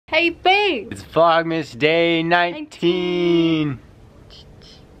Hey babe! It's Vlogmas day 19.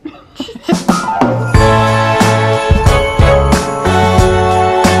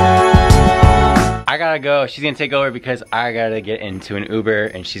 I gotta go. She's gonna take over because I gotta get into an Uber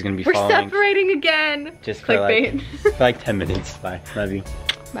and she's gonna be following. We're separating again. Just for like 10 minutes. Bye. Love you.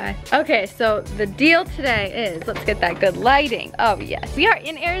 Bye. Okay, so the deal today is, let's get that good lighting. Oh yes, we are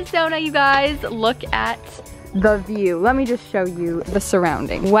in Arizona, you guys. Look at the view. Let me just show you the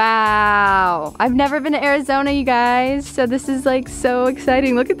surrounding. Wow. I've never been to Arizona, you guys. So this is like so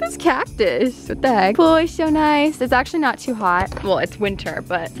exciting. Look at this cactus. What the heck? Oh, it's so nice. It's actually not too hot. Well, it's winter,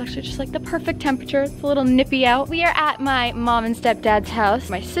 but it's actually just like the perfect temperature. It's a little nippy out. We are at my mom and stepdad's house.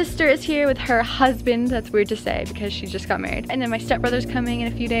 My sister is here with her husband. That's weird to say because she just got married. And then my stepbrother's coming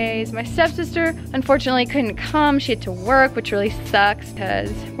in a few days. My stepsister, unfortunately, couldn't come. She had to work, which really sucks because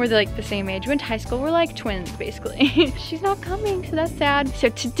we're like the same age. We went to high school. We're like twins, basically. She's not coming, so that's sad. So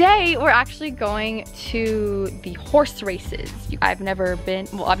today we're actually going to the horse races. I've never been,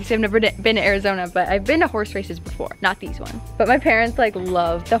 well obviously I've never been to Arizona, but I've been to horse races before, not these ones. But my parents like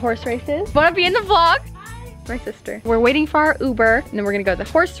love the horse races. Wanna be in the vlog? My sister. We're waiting for our Uber and then we're gonna go to the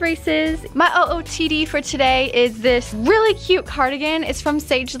horse races. My OOTD for today is this really cute cardigan. It's from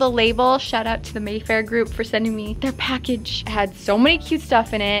Sage the Label. Shout out to the Mayfair group for sending me their package. It had so many cute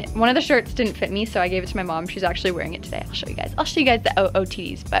stuff in it. One of the shirts didn't fit me, so I gave it to my mom. She's actually wearing it today. I'll show you guys. I'll show you guys the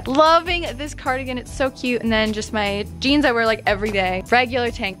OOTDs, but loving this cardigan. It's so cute. And then just my jeans I wear like every day. Regular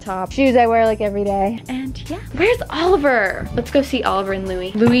tank top. Shoes I wear like every day. And yeah. Where's Oliver? Let's go see Oliver and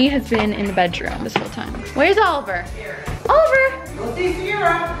Louie. Louie has been in the bedroom this whole time. Where's Oliver? Oliver!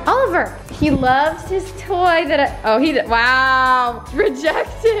 Oliver! He loves his toy that wow!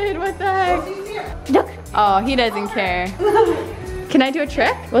 Rejected! What the heck? Look! Oh, he doesn't care. Can I do a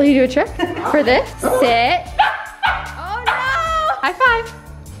trick? Will he do a trick? For this? Sit. Oh no! High five!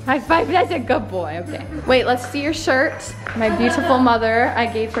 High five, that's a good boy, okay. Wait, let's see your shirt. My beautiful mother, I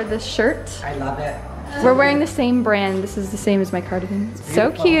gave her this shirt. I love it. We're wearing the same brand. This is the same as my cardigan.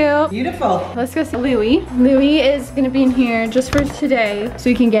 So cute. Beautiful. Let's go see Louie. Louie is gonna be in here just for today so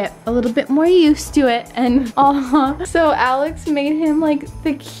he can get a little bit more used to it. And so Alex made him like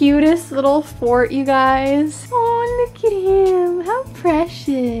the cutest little fort, you guys. Oh, look at him. How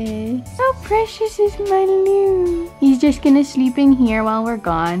precious. How precious is my Lou. He's just gonna sleep in here while we're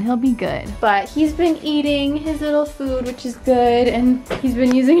gone. He'll be good. But he's been eating his little food, which is good. And he's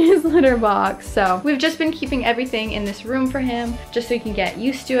been using his litter box. So we've just been keeping everything in this room for him just so he can get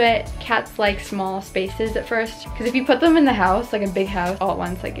used to it. Cats like small spaces at first because if you put them in the house, like a big house, all at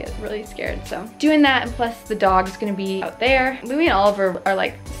once, they get really scared. So doing that, and plus the dog's gonna be out there. Louie and Oliver are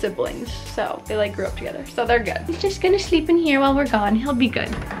like siblings, so they like grew up together, so they're good. He's just gonna sleep in here while we're gone. He'll be good.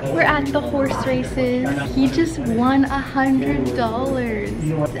 We're at the horse races. He just won $100.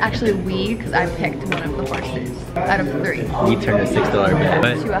 It's actually we, because I picked one of the horses out of 3. We turned a $6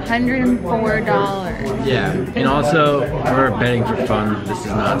 bet. To $104. Yeah, and also we're betting for fun. This is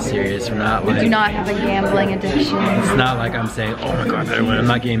not serious. We're not like. We do not have a gambling addiction. It's not like I'm saying, oh my god, I better win. I'm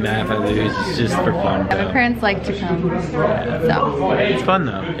not getting mad if I lose. It's just for fun. Yeah, my parents like to come. So it's fun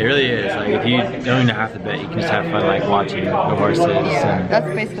though. It really is. Like if you don't even have to bet, you can just have fun like watching the horses. Yeah, that's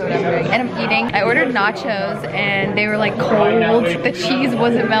basically what I'm doing. And I'm eating. I ordered nachos and they were like cold. The cheese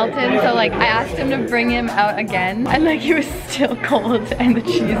wasn't melted, so like I asked him to bring him out again, and like it was still cold and the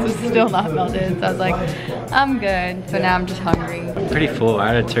cheese was still not melted. So I was like, I'm good. So now I'm just hungry. Pretty full.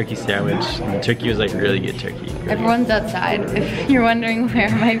 I had a turkey sandwich and the turkey was like really good turkey. Everyone's outside. If you're wondering where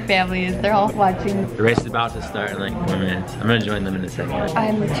my family is, they're all watching. The race is about to start in like 4 minutes. I'm gonna join them in a second.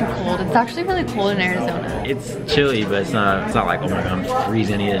 I'm too cold. It's actually really cold in Arizona. It's chilly, but it's not like, oh my god, I'm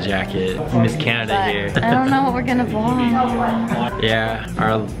freezing, I need a jacket. Miss Canada But here. I don't know what we're gonna vlog. Yeah,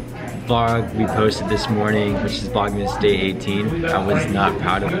 our vlog we posted this morning, which is Vlogmas day 18. I was not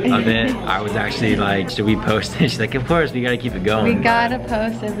proud of it. I was actually like, should we post it? She's like, of course, we gotta keep it going. We gotta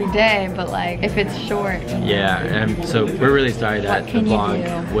post every day, but like, if it's short. Yeah, and so we're really sorry that the can you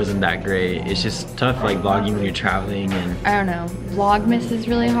vlog do? wasn't that great. It's just tough like vlogging when you're traveling and I don't know, Vlogmas is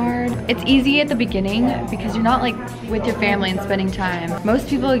really hard. It's easy at the beginning because you're not like with your family and spending time. Most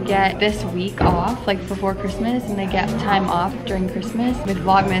people get this week off like before Christmas and they get time off during Christmas. With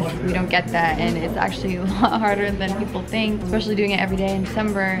Vlogmas, we don't don't get that, and it's actually a lot harder than people think, especially doing it every day in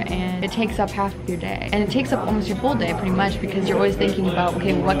December, and it takes up half of your day. And it takes up almost your whole day pretty much, because you're always thinking about,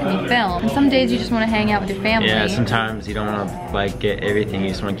 okay, well, what can we film? And some days you just want to hang out with your family. Yeah, sometimes you don't want to like get everything, you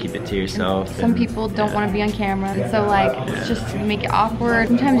just want to keep it to yourself. Some people don't want to be on camera, and so like it's just to make it awkward.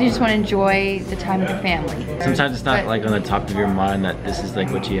 Sometimes you just want to enjoy the time with your family. Sometimes it's not like on the top of your mind that this is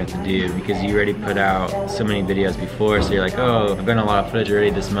like what you have to do, because you already put out so many videos before, so you're like, oh, I've gotten a lot of footage already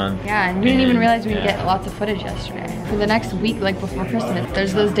this month. Yeah, and we didn't even realize we would get lots of footage yesterday. For the next week, like before Christmas,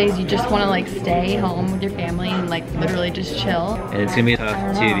 there's those days you just want to like stay home with your family and like literally just chill. And it's gonna be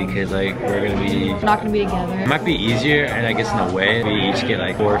tough too, because like we're not gonna be together. It might be easier, and I guess in a way we each get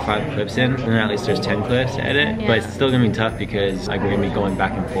like 4 or 5 clips in, and then at least there's 10 clips to edit. Yeah. But it's still gonna be tough because like we're gonna be going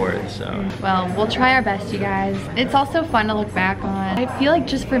back and forth. So well, we'll try our best, you guys. It's also fun to look back on. I feel like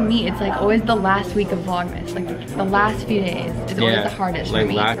just for me, it's like always the last week of Vlogmas, like the last few days is always the hardest for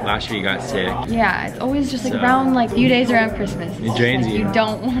me. Like last year you got sick. Yeah, it's always just like around like few days around Christmas. It drains you. You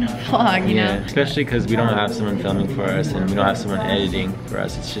don't want to vlog, you know? Especially because we don't have someone filming for us, and we don't have someone editing for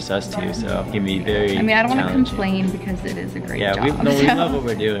us. It's just us two, so it can be very I mean, I don't want to complain because it is a great job. Yeah, we love what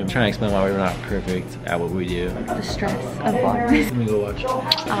we're doing. I'm trying to explain why we're not perfect at what we do. The stress of Vlogmas. Let me go watch.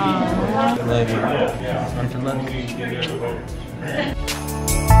 Love you. Love you.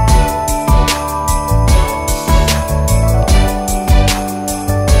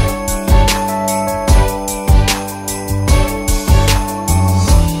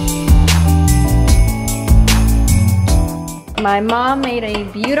 My mom made a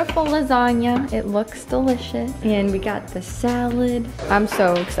beautiful lasagna. It looks delicious. And we got the salad. I'm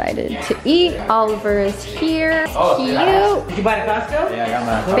so excited to eat. Oliver is here. Oh, cute. Did you buy it at Costco? Yeah, I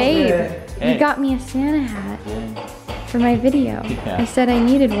got mine. Babe, Hey. you got me a Santa hat for my video. Yeah. I said I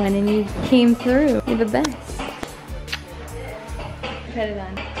needed one and you came through. You're the best. Put it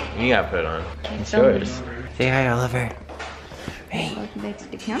on. You gotta put it on. It's film yours. Say hi, Oliver. Hey. Welcome back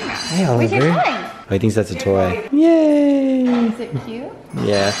to the camera. Hey, Where's your Oliver. phone? Oh, he thinks that's a toy. Yay! Is it cute?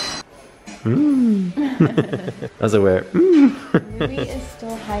 Yeah. That was a weird. Louis is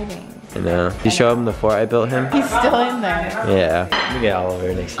still hiding. I know. Did you show him the fort I built him? He's still in there. Yeah. Let me get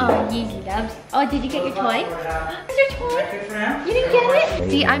Oliver next to you. Oh, Yeezy Dubs. Oh, did you get your toy? Where's your toy? You didn't get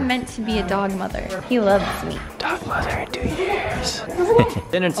it? See, I'm meant to be a dog mother. He loves me. Dog mother, 2 years.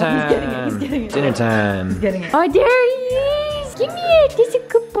 Dinner time. He's getting it. Dinner time. He's getting it. Oh, there he is. Give me it. This is a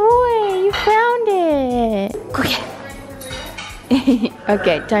good boy. You found it. Go get it.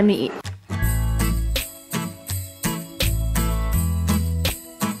 Okay, time to eat.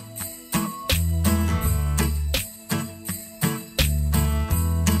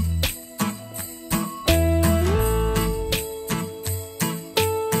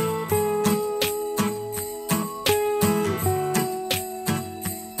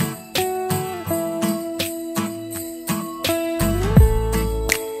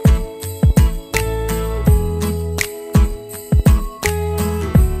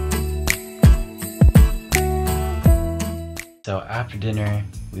 So after dinner,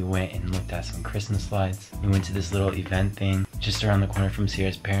 we went and looked at some Christmas lights. We went to this little event thing just around the corner from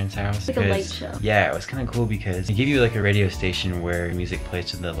Sierra's parents' house. Like a light show. Yeah, it was kind of cool because they give you like a radio station where music plays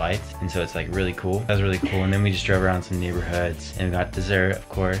to the lights, and so it's like really cool. That was really cool. And then we just drove around some neighborhoods and we got dessert, of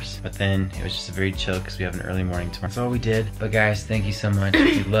course. But then it was just a very chill because we have an early morning tomorrow. That's all we did. But guys, thank you so much.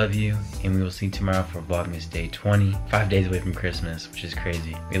 We love you, and we will see you tomorrow for Vlogmas Day 20. 5 days away from Christmas, which is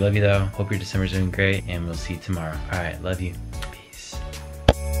crazy. We love you though. Hope your December's doing great, and we'll see you tomorrow. All right, love you.